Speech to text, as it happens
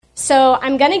So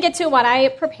I'm going to get to what I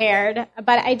prepared,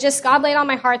 but God laid on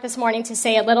my heart this morning to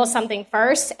say a little something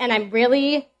first, and I'm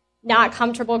really not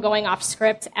comfortable going off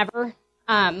script ever.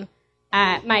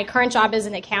 My current job is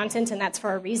an accountant, and that's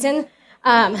for a reason.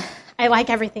 I like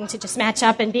everything to just match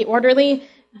up and be orderly,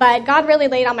 but God really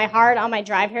laid on my heart on my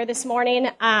drive here this morning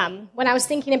when I was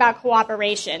thinking about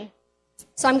cooperation.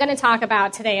 So I'm going to talk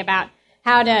today about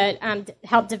how to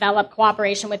help develop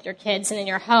cooperation with your kids and in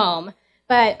your home.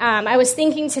 But I was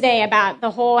thinking today about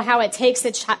how it takes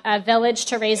a village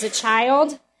to raise a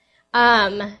child.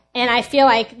 And I feel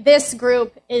like this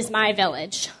group is my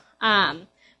village.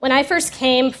 When I first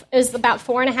came, it was about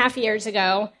 4.5 years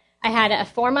ago. I had a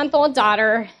 4-month-old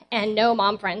daughter and no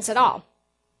mom friends at all.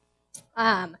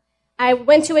 I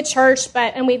went to a church,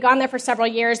 and we'd gone there for several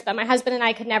years, but my husband and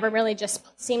I could never really just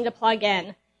seem to plug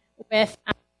in with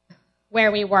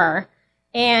where we were.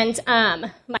 And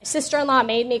my sister-in-law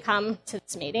made me come to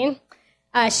this meeting.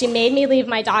 She made me leave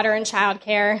my daughter in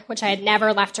childcare, which I had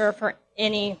never left her for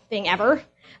anything ever.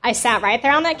 I sat right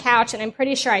there on that couch, and I'm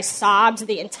pretty sure I sobbed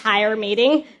the entire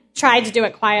meeting. Tried to do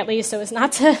it quietly so as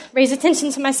not to raise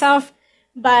attention to myself.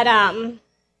 But,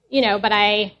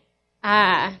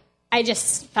 I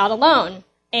just felt alone.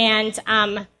 And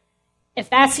if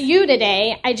that's you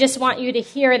today, I just want you to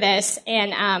hear this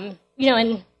and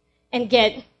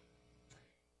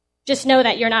just know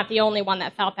that you're not the only one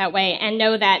that felt that way, and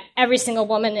know that every single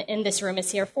woman in this room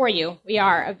is here for you. We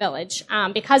are a village.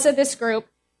 Because of this group,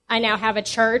 I now have a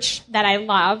church that I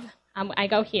love. I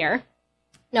go here.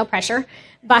 No pressure.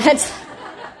 But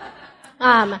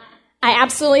I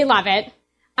absolutely love it.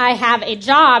 I have a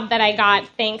job that I got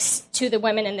thanks to the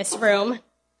women in this room.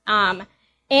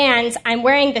 And I'm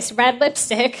wearing this red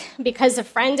lipstick because a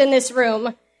friend in this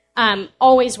room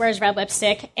always wears red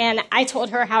lipstick, and I told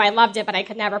her how I loved it, but I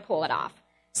could never pull it off.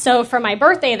 So for my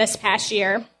birthday this past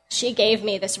year, she gave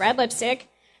me this red lipstick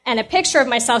and a picture of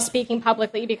myself speaking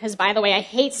publicly, because, by the way, I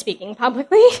hate speaking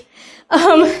publicly.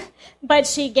 But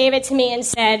she gave it to me and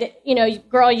said,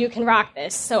 girl, you can rock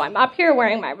this. So I'm up here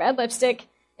wearing my red lipstick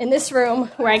in this room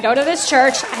where I go to this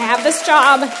church. I have this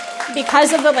job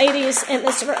because of the ladies in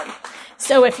this room.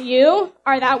 So if you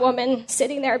are that woman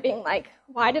sitting there being like,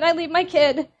 why did I leave my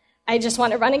kid? I just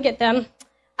want to run and get them.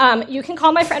 You can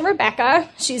call my friend Rebecca.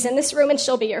 She's in this room and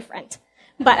she'll be your friend.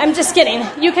 But I'm just kidding.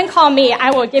 You can call me.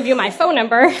 I will give you my phone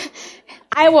number.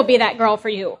 I will be that girl for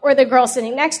you. Or the girl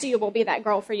sitting next to you will be that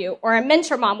girl for you. Or a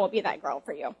mentor mom will be that girl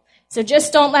for you. So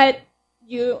just don't let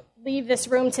you leave this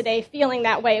room today feeling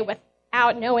that way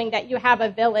without knowing that you have a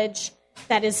village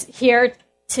that is here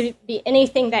to be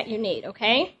anything that you need,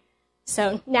 okay?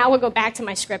 So now we'll go back to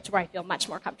my script where I feel much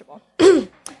more comfortable.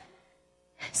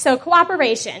 So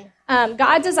cooperation.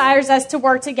 God desires us to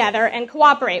work together and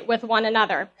cooperate with one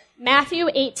another. Matthew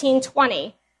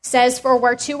 18:20 says, "For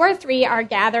where 2 or 3 are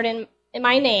gathered in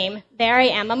my name, there I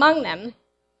am among them."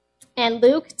 And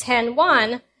Luke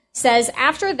 10:1 says,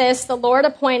 "After this, the Lord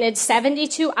appointed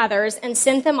 72 others and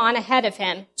sent them on ahead of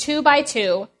him, 2 by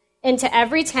 2, into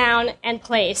every town and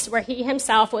place where he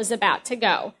himself was about to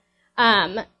go."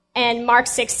 And Mark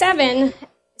 6:7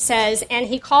 says, "And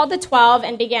he called the 12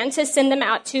 and began to send them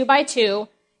out 2 by 2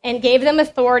 and gave them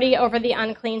authority over the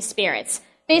unclean spirits."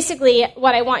 Basically,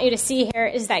 what I want you to see here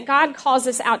is that God calls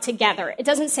us out together. It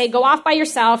doesn't say go off by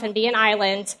yourself and be an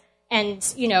island and,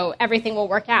 everything will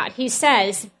work out. He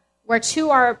says, where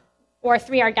 2 or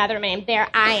 3 are gathered in my name, there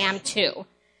I am too.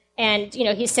 And,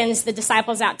 he sends the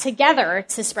disciples out together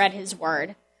to spread his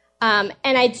word.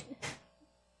 The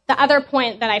other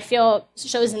point that I feel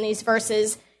shows in these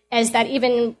verses is that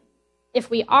even if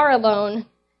we are alone,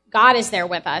 God is there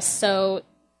with us. So,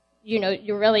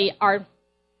 you really are,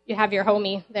 you have your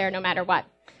homie there no matter what.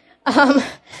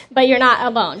 But you're not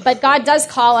alone. But God does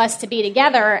call us to be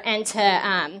together and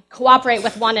to cooperate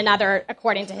with one another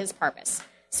according to his purpose.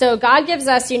 So God gives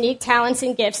us unique talents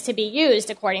and gifts to be used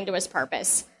according to his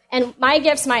purpose. And my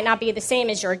gifts might not be the same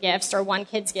as your gifts, or one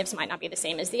kid's gifts might not be the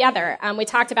same as the other. We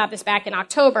talked about this back in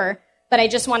October, but I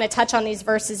just want to touch on these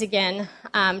verses again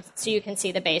so you can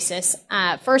see the basis.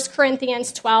 1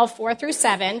 Corinthians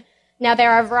 12:4-7. "Now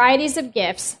there are varieties of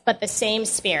gifts, but the same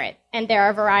Spirit. And there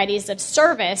are varieties of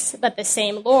service, but the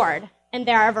same Lord. And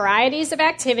there are varieties of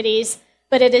activities,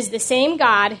 but it is the same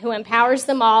God who empowers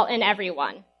them all in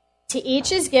everyone. To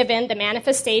each is given the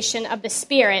manifestation of the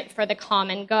Spirit for the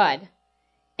common good."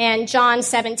 And John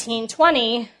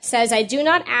 17:20 says, "I do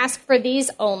not ask for these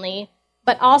only,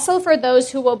 but also for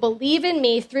those who will believe in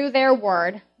me through their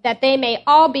word, that they may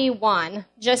all be one,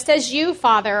 just as you,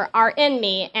 Father, are in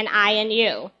me and I in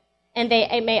you. And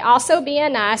they may also be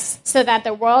in us, so that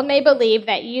the world may believe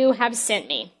that you have sent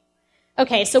me."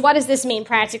 Okay, so what does this mean,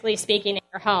 practically speaking, in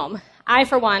your home? I,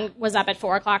 for one, was up at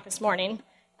 4 o'clock this morning,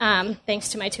 thanks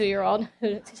to my 2-year-old,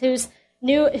 who's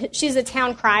new. She's a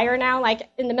town crier now. Like,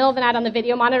 in the middle of the night on the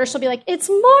video monitor, she'll be like, "It's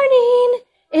morning!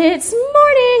 It's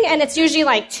morning!" And it's usually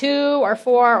like 2 or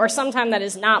 4 or sometime that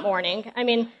is not morning. I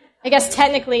mean, I guess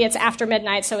technically it's after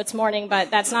midnight, so it's morning,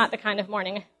 but that's not the kind of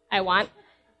morning I want.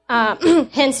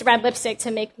 Hence red lipstick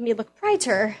to make me look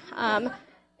brighter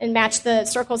and match the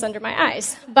circles under my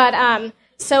eyes. But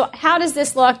so how does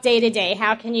this look day to day?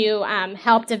 How can you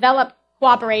help develop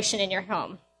cooperation in your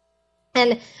home?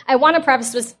 And I want to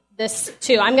preface with this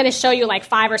too. I'm going to show you like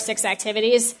 5 or 6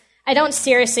 activities. I don't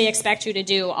seriously expect you to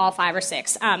do all 5 or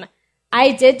 6.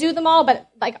 I did do them all, but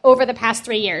like over the past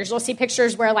 3 years, you'll see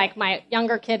pictures where like my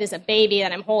younger kid is a baby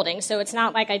that I'm holding. So it's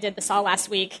not like I did this all last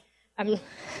week. I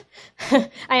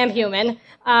am human.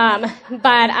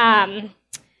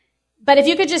 But if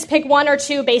you could just pick 1 or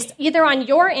 2 based either on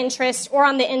your interest or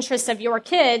on the interests of your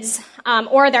kids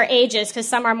or their ages, because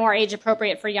some are more age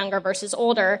appropriate for younger versus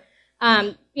older,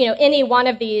 any one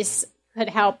of these could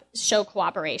help show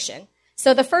cooperation.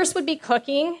 So the first would be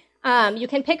cooking. You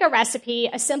can pick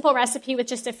a simple recipe with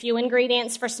just a few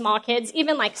ingredients for small kids,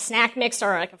 even like snack mix or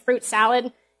like a fruit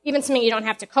salad, even something you don't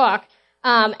have to cook.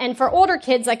 And for older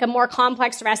kids, like a more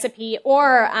complex recipe,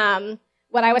 or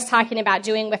what I was talking about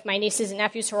doing with my nieces and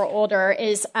nephews who are older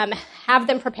is have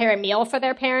them prepare a meal for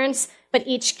their parents, but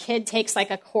each kid takes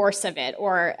like a course of it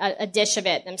or a dish of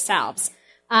it themselves.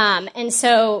 And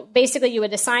so basically you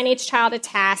would assign each child a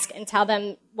task and tell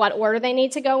them what order they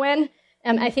need to go in.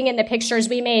 I think in the pictures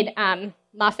we made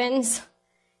muffins,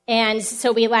 and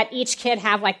so we let each kid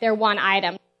have like their one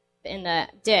item in the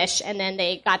dish, and then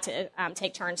they got to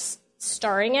take turns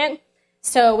stirring it.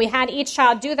 So we had each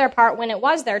child do their part when it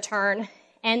was their turn,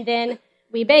 and then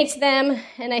we baked them,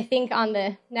 and I think on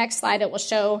the next slide it will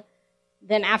show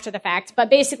them after the fact. But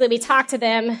basically we talked to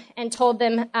them and told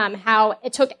them how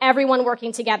it took everyone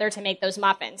working together to make those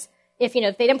muffins. If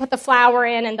they didn't put the flour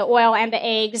in and the oil and the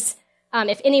eggs,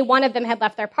 if any one of them had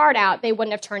left their part out, they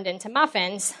wouldn't have turned into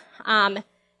muffins. And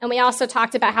we also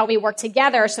talked about how we worked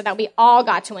together so that we all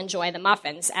got to enjoy the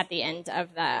muffins at the end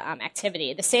of the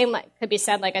activity. The same could be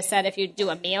said, like I said, if you do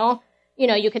a meal.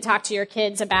 You could talk to your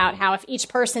kids about how if each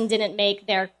person didn't make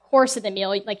their course of the meal,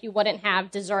 like you wouldn't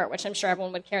have dessert, which I'm sure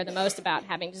everyone would care the most about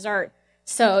having dessert.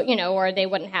 So, or they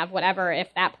wouldn't have whatever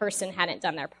if that person hadn't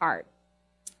done their part.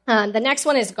 The next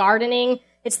one is gardening.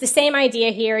 It's the same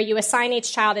idea here. You assign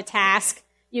each child a task.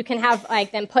 You can have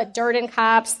them put dirt in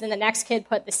cups, then the next kid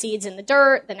put the seeds in the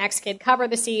dirt, the next kid cover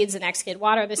the seeds, the next kid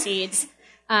water the seeds.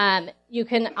 You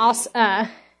can also,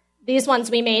 these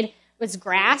ones we made was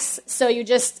grass. So you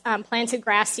just planted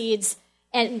grass seeds,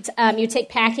 and you take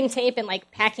packing tape and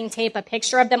packing tape a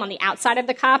picture of them on the outside of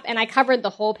the cup. And I covered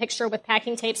the whole picture with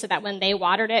packing tape so that when they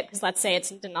watered it, because let's say it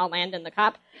didn't all land in the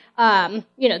cup,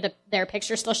 their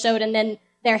picture still showed, and then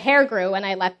their hair grew, and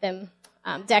I let them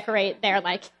decorate their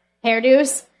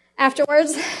hairdos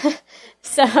afterwards.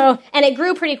 And it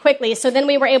grew pretty quickly. So then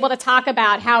we were able to talk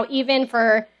about how even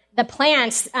for the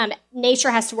plants,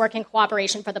 nature has to work in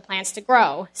cooperation for the plants to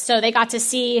grow. So they got to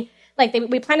see,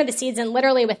 we planted the seeds, and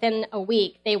literally within a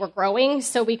week they were growing.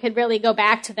 So we could really go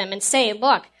back to them and say,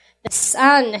 look, the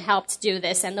sun helped do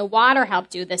this, and the water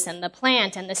helped do this, and the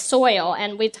plant and the soil.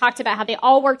 And we talked about how they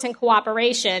all worked in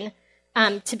cooperation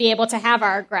to be able to have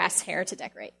our grass hair to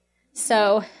decorate.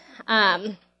 So,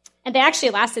 and they actually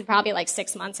lasted probably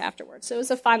 6 months afterwards. So it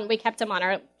was we kept them on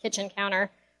our kitchen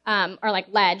counter or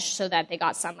ledge so that they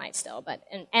got sunlight still. But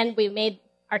and we made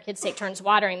our kids take turns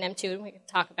watering them too. We could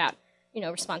talk about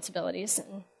responsibilities,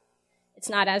 and it's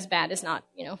not as bad as not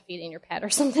feeding your pet or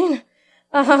something.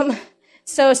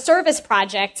 So service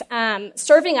project,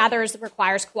 serving others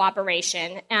requires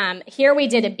cooperation. Here we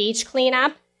did a beach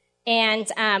cleanup. And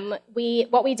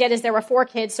what we did is there were 4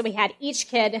 kids, so we had each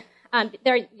kid,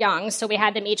 they're young, so we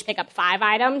had them each pick up 5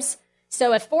 items.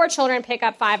 So if 4 children pick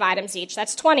up 5 items each,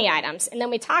 that's 20 items. And then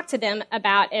we talked to them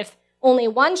about if only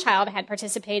one child had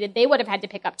participated, they would have had to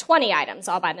pick up 20 items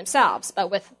all by themselves. But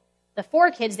with the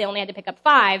 4 kids, they only had to pick up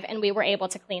 5, and we were able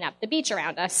to clean up the beach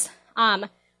around us.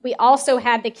 We also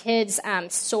had the kids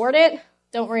sort it.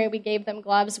 Don't worry, we gave them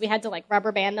gloves. We had to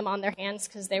rubber band them on their hands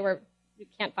because you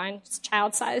can't find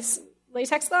child-size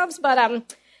latex gloves, but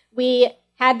we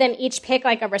had them each pick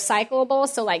a recyclable,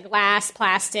 so glass,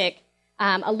 plastic,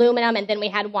 aluminum, and then we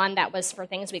had one that was for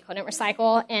things we couldn't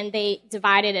recycle, and they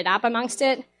divided it up amongst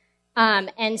it.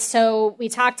 And so we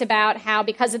talked about how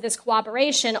because of this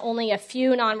cooperation, only a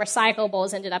few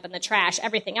non-recyclables ended up in the trash.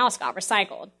 Everything else got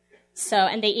recycled. So,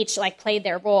 and they each played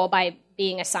their role by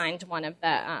being assigned one of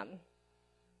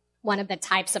the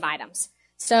types of items.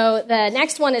 So the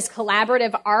next one is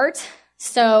collaborative art.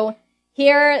 So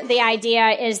here the idea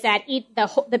is that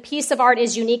the piece of art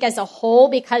is unique as a whole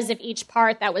because of each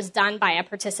part that was done by a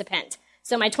participant.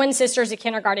 So my twin sister's a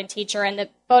kindergarten teacher, and the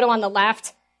photo on the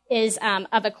left is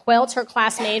of a quilt her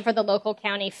class made for the local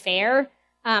county fair.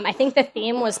 I think the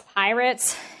theme was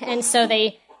pirates, and so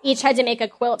they each had to make a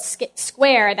quilt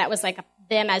square that was like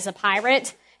them as a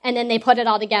pirate, and then they put it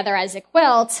all together as a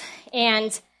quilt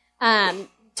and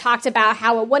talked about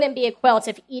how it wouldn't be a quilt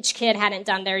if each kid hadn't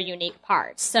done their unique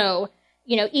part. So,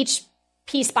 each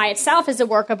piece by itself is a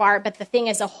work of art, but the thing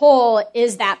as a whole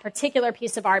is that particular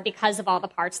piece of art because of all the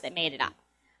parts that made it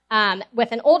up.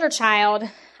 With an older child,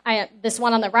 this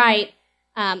one on the right,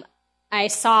 I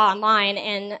saw online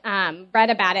and read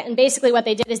about it. And basically what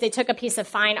they did is they took a piece of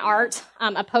fine art,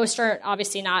 a poster,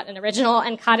 obviously not an original,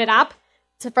 and cut it up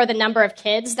for the number of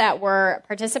kids that were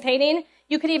participating.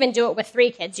 You could even do it with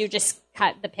 3 kids. You just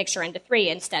cut the picture into 3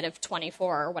 instead of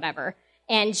 24 or whatever.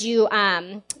 And you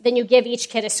then you give each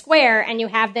kid a square, and you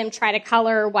have them try to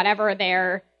color whatever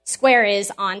their square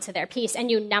is onto their piece.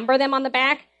 And you number them on the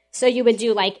back. So you would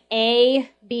do like A,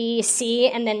 B, C,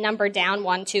 and then number down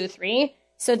 1, 2, 3.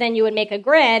 So then you would make a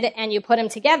grid, and you put them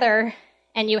together,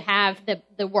 and you have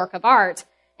the work of art.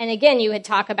 And again, you would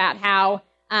talk about how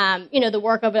the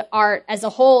work of art as a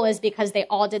whole is because they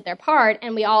all did their part,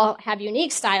 and we all have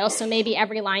unique styles, so maybe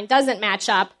every line doesn't match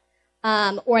up,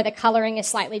 or the coloring is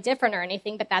slightly different or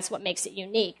anything, but that's what makes it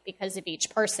unique because of each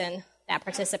person that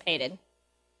participated.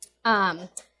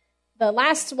 The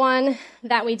last one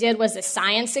that we did was a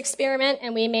science experiment,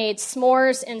 and we made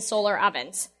s'mores in solar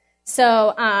ovens.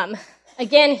 So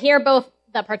again, here both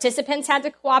the participants had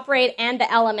to cooperate and the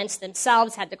elements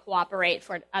themselves had to cooperate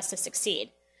for us to succeed.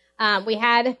 We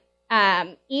had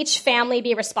each family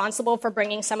be responsible for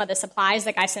bringing some of the supplies.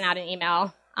 Like I sent out an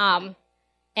email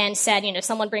and said,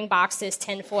 someone bring boxes,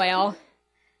 tin foil.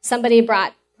 Somebody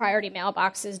brought priority mail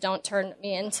boxes. Don't turn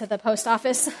me into the post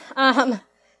office.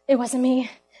 It wasn't me.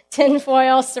 Tin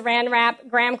foil, saran wrap,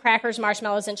 graham crackers,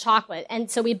 marshmallows, and chocolate.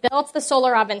 And so we built the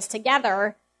solar ovens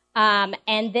together, and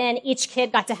then each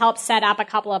kid got to help set up a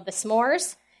couple of the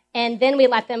s'mores. And then we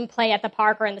let them play at the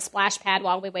park or in the splash pad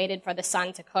while we waited for the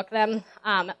sun to cook them.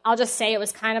 I'll just say it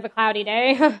was kind of a cloudy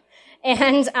day,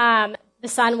 and the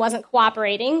sun wasn't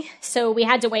cooperating, so we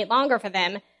had to wait longer for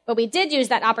them. But we did use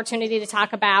that opportunity to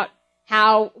talk about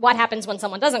what happens when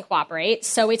someone doesn't cooperate.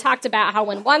 So we talked about how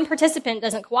when one participant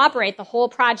doesn't cooperate, the whole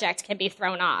project can be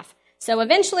thrown off. So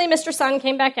eventually Mr. Sun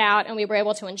came back out, and we were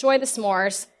able to enjoy the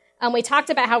s'mores. We talked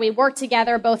about how we worked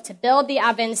together both to build the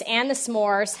ovens and the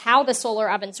s'mores, how the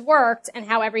solar ovens worked, and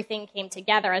how everything came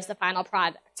together as the final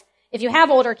product. If you have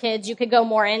older kids, you could go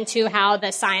more into how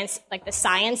the science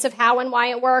of how and why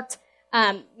it worked.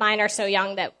 Mine are so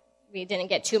young that we didn't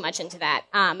get too much into that.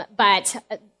 But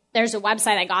there's a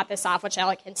website I got this off, which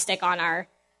I can stick on our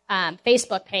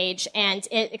Facebook page, and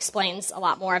it explains a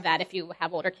lot more of that if you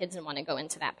have older kids and want to go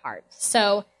into that part.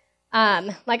 So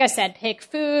like I said, pick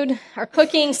food or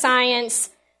cooking, science,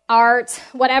 art,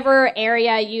 whatever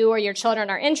area you or your children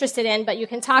are interested in, but you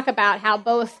can talk about how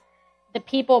both the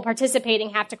people participating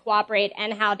have to cooperate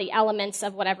and how the elements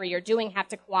of whatever you're doing have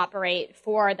to cooperate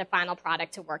for the final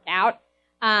product to work out.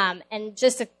 And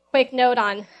just a quick note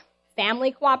on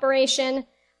family cooperation.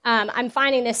 I'm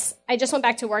finding this, I just went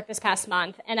back to work this past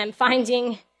month, and I'm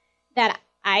finding that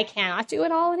I cannot do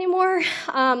it all anymore,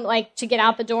 like to get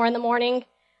out the door in the morning.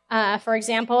 For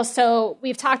example. So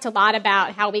we've talked a lot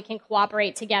about how we can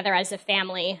cooperate together as a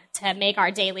family to make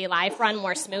our daily life run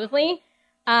more smoothly.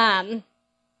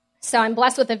 So I'm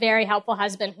blessed with a very helpful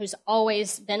husband who's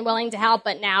always been willing to help,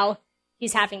 but now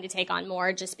he's having to take on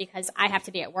more just because I have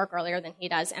to be at work earlier than he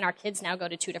does, and our kids now go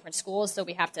to 2 different schools, so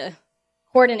we have to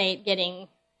coordinate getting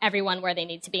everyone where they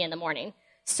need to be in the morning.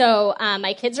 So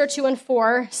my kids are 2 and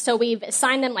 4, so we've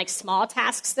assigned them like small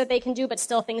tasks that they can do, but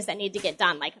still things that need to get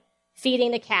done, like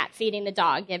feeding the cat, feeding the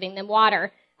dog, giving them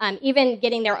water, even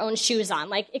getting their own shoes on.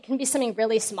 Like, it can be something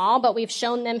really small, but we've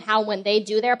shown them how when they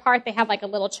do their part, they have like a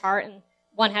little chart, and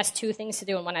one has 2 things to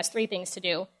do and one has 3 things to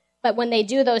do. But when they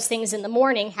do those things in the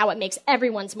morning, how it makes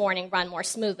everyone's morning run more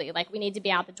smoothly. Like, we need to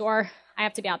be out the door. I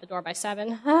have to be out the door by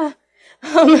 7.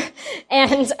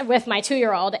 And with my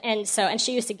 2-year-old. And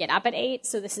she used to get up at 8,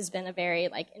 so this has been a very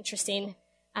interesting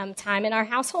time in our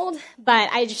household. But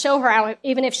I show her how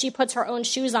even if she puts her own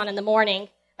shoes on in the morning,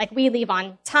 like, we leave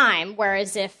on time,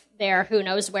 whereas if they're who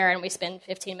knows where and we spend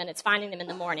 15 minutes finding them in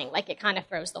the morning, like, it kind of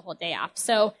throws the whole day off.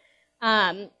 So,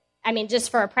 just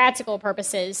for practical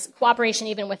purposes, cooperation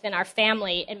even within our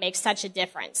family, it makes such a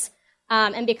difference.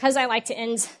 And because I like to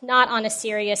end not on a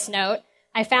serious note,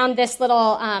 I found this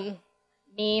little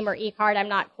meme or e-card. I'm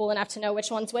not cool enough to know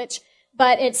which one's which.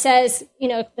 But it says,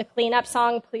 the cleanup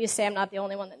song. Please say I'm not the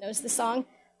only one that knows the song.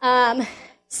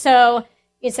 So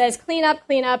it says, clean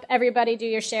up, everybody do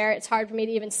your share. It's hard for me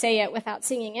to even say it without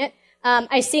singing it.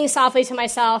 I sing softly to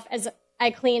myself as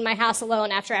I clean my house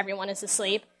alone after everyone is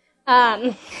asleep.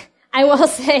 I will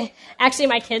say, actually,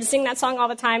 my kids sing that song all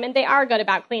the time, and they are good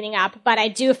about cleaning up, but I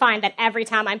do find that every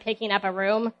time I'm picking up a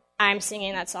room, I'm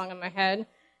singing that song in my head.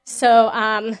 So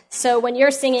when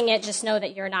you're singing it, just know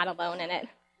that you're not alone in it.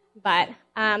 But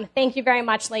thank you very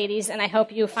much, ladies, and I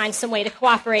hope you find some way to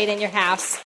cooperate in your house.